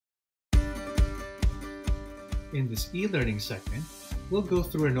In this e-learning segment, we'll go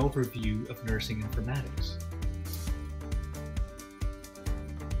through an overview of nursing informatics.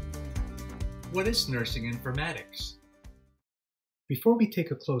 What is nursing informatics? Before we take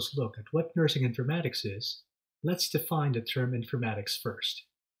a close look at what nursing informatics is, let's define the term informatics first.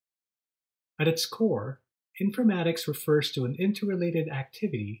 At its core, informatics refers to an interrelated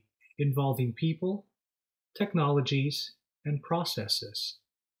activity involving people, technologies, and processes.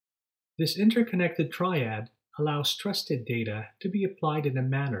 This interconnected triad allows trusted data to be applied in a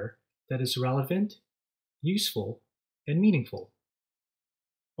manner that is relevant, useful, and meaningful.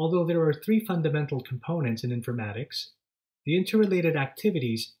 Although there are three fundamental components in informatics, the interrelated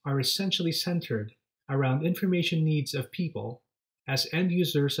activities are essentially centered around information needs of people as end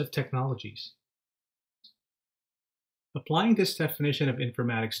users of technologies. Applying this definition of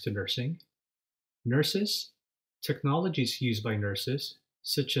informatics to nursing, nurses, technologies used by nurses,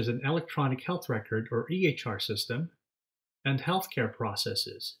 such as an electronic health record or EHR system, and healthcare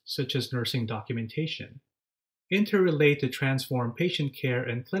processes, such as nursing documentation, interrelate to transform patient care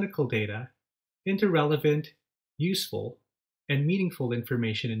and clinical data into relevant, useful, and meaningful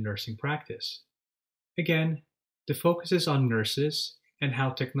information in nursing practice. Again, the focus is on nurses and how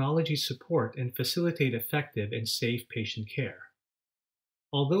technologies support and facilitate effective and safe patient care.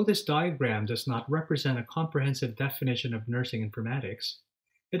 Although this diagram does not represent a comprehensive definition of nursing informatics,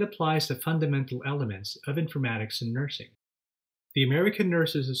 it applies the fundamental elements of informatics in nursing. The American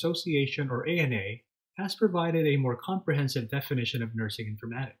Nurses Association, or ANA, has provided a more comprehensive definition of nursing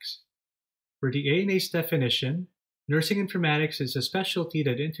informatics. For the ANA's definition, nursing informatics is a specialty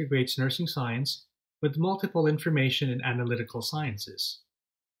that integrates nursing science with multiple information and analytical sciences.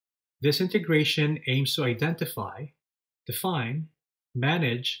 This integration aims to identify, define,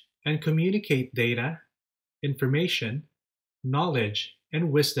 manage, and communicate data, information, knowledge, and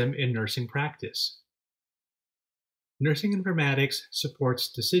wisdom in nursing practice. Nursing informatics supports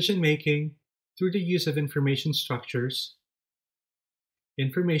decision-making through the use of information structures,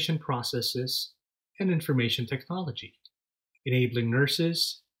 information processes, and information technology, enabling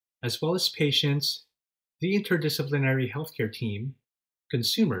nurses, as well as patients, the interdisciplinary healthcare team,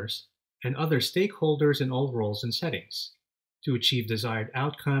 consumers, and other stakeholders in all roles and settings to achieve desired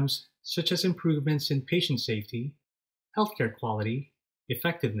outcomes such as improvements in patient safety, healthcare quality,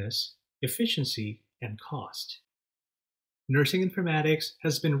 effectiveness, efficiency, and cost. Nursing informatics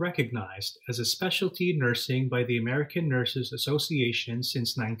has been recognized as a specialty in nursing by the American Nurses Association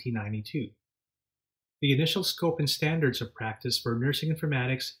since 1992. The initial scope and standards of practice for nursing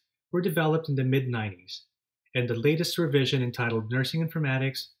informatics were developed in the mid-90s, and the latest revision entitled Nursing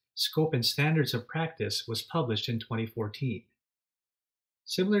Informatics, Scope and Standards of Practice was published in 2014.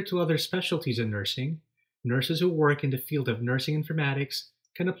 Similar to other specialties in nursing, nurses who work in the field of nursing informatics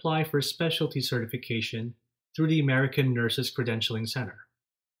can apply for specialty certification through the American Nurses Credentialing Center.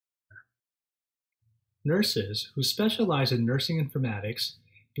 Nurses who specialize in nursing informatics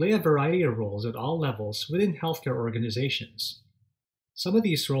play a variety of roles at all levels within healthcare organizations. Some of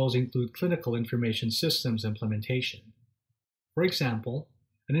these roles include clinical information systems implementation. For example,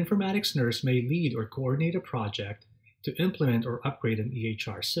 an informatics nurse may lead or coordinate a project to implement or upgrade an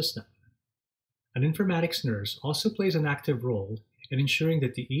EHR system. An informatics nurse also plays an active role in ensuring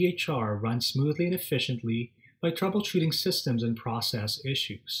that the EHR runs smoothly and efficiently by troubleshooting systems and process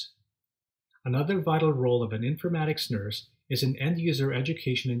issues. Another vital role of an informatics nurse is in end-user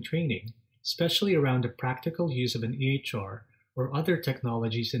education and training, especially around the practical use of an EHR or other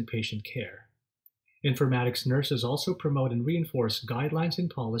technologies in patient care. Informatics nurses also promote and reinforce guidelines and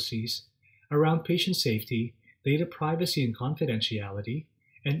policies around patient safety, data privacy and confidentiality,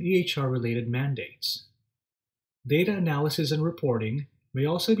 and EHR-related mandates. Data analysis and reporting may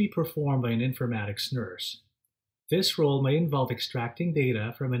also be performed by an informatics nurse. This role may involve extracting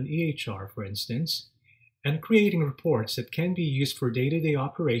data from an EHR, for instance, and creating reports that can be used for day-to-day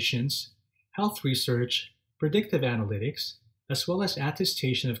operations, health research, predictive analytics, as well as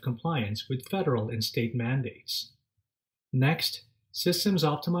attestation of compliance with federal and state mandates. Next, systems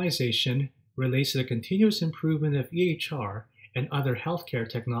optimization relates to the continuous improvement of EHR and other healthcare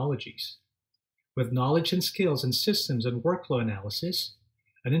technologies. With knowledge and skills in systems and workflow analysis,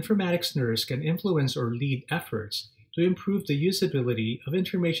 an informatics nurse can influence or lead efforts to improve the usability of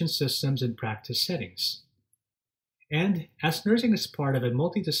information systems in practice settings. And as nursing is part of a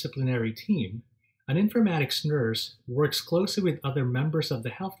multidisciplinary team, an informatics nurse works closely with other members of the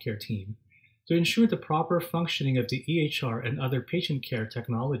healthcare team to ensure the proper functioning of the EHR and other patient care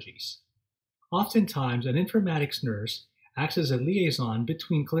technologies. Oftentimes, an informatics nurse acts as a liaison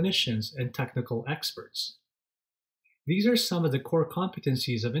between clinicians and technical experts. These are some of the core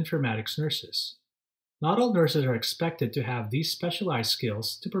competencies of informatics nurses: Not all nurses are expected to have these specialized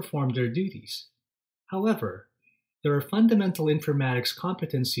skills to perform their duties. However, there are fundamental informatics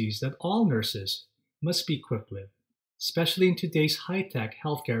competencies that all nurses must be equipped with, especially in today's high-tech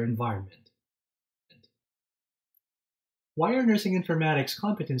healthcare environment. Why are nursing informatics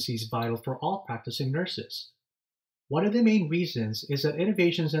competencies vital for all practicing nurses? One of the main reasons is that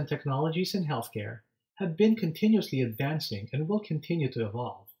innovations and technologies in healthcare have been continuously advancing and will continue to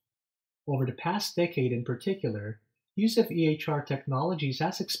evolve. Over the past decade in particular, use of EHR technologies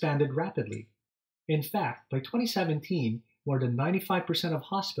has expanded rapidly. In fact, by 2017, more than 95% of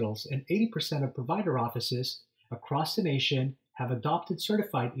hospitals and 80% of provider offices across the nation have adopted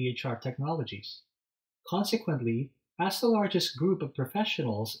certified EHR technologies. Consequently, as the largest group of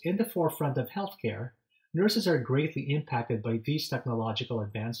professionals in the forefront of healthcare, nurses are greatly impacted by these technological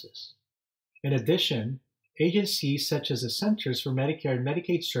advances. In addition, agencies such as the Centers for Medicare and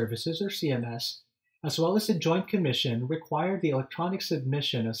Medicaid Services, or CMS, as well as the Joint Commission, require the electronic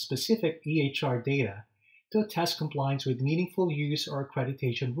submission of specific EHR data to attest compliance with meaningful use or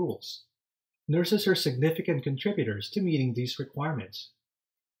accreditation rules. Nurses are significant contributors to meeting these requirements.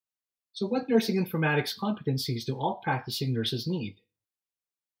 So what nursing informatics competencies do all practicing nurses need?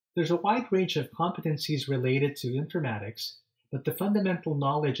 There's a wide range of competencies related to informatics, but the fundamental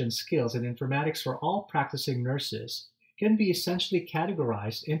knowledge and skills in informatics for all practicing nurses can be essentially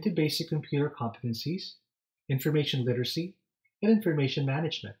categorized into basic computer competencies, information literacy, and information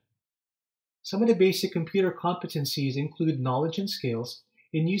management. Some of the basic computer competencies include knowledge and skills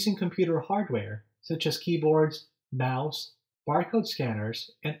in using computer hardware, such as keyboards, mouse, barcode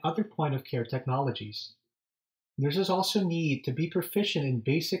scanners, and other point-of-care technologies. Nurses also need to be proficient in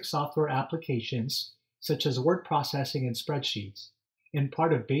basic software applications, such as word processing and spreadsheets, and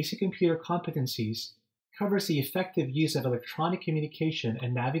part of basic computer competencies covers the effective use of electronic communication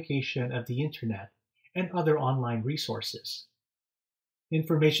and navigation of the Internet and other online resources.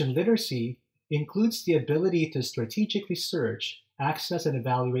 Information literacy includes the ability to strategically search, access, and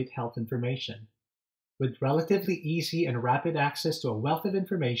evaluate health information. With relatively easy and rapid access to a wealth of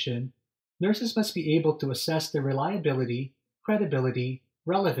information, nurses must be able to assess the reliability, credibility,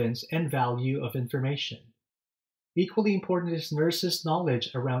 relevance, and value of information. Equally important is nurses'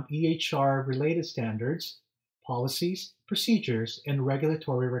 knowledge around EHR-related standards, policies, procedures, and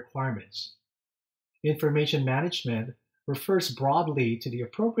regulatory requirements. Information management refers broadly to the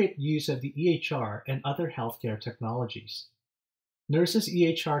appropriate use of the EHR and other healthcare technologies. Nurses'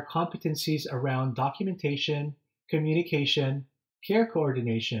 EHR competencies around documentation, communication, care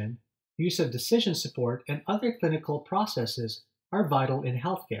coordination, use of decision support, and other clinical processes are vital in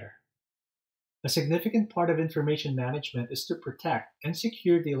healthcare. A significant part of information management is to protect and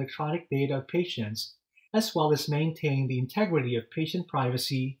secure the electronic data of patients, as well as maintain the integrity of patient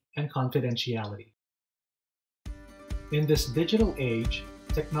privacy and confidentiality. In this digital age,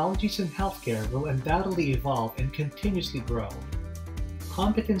 technologies in healthcare will undoubtedly evolve and continuously grow.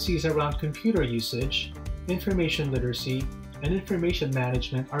 Competencies around computer usage, information literacy, and information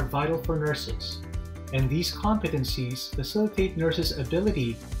management are vital for nurses, and these competencies facilitate nurses'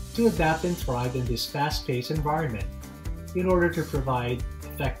 ability to adapt and thrive in this fast-paced environment in order to provide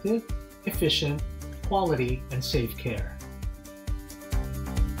effective, efficient, quality, and safe care.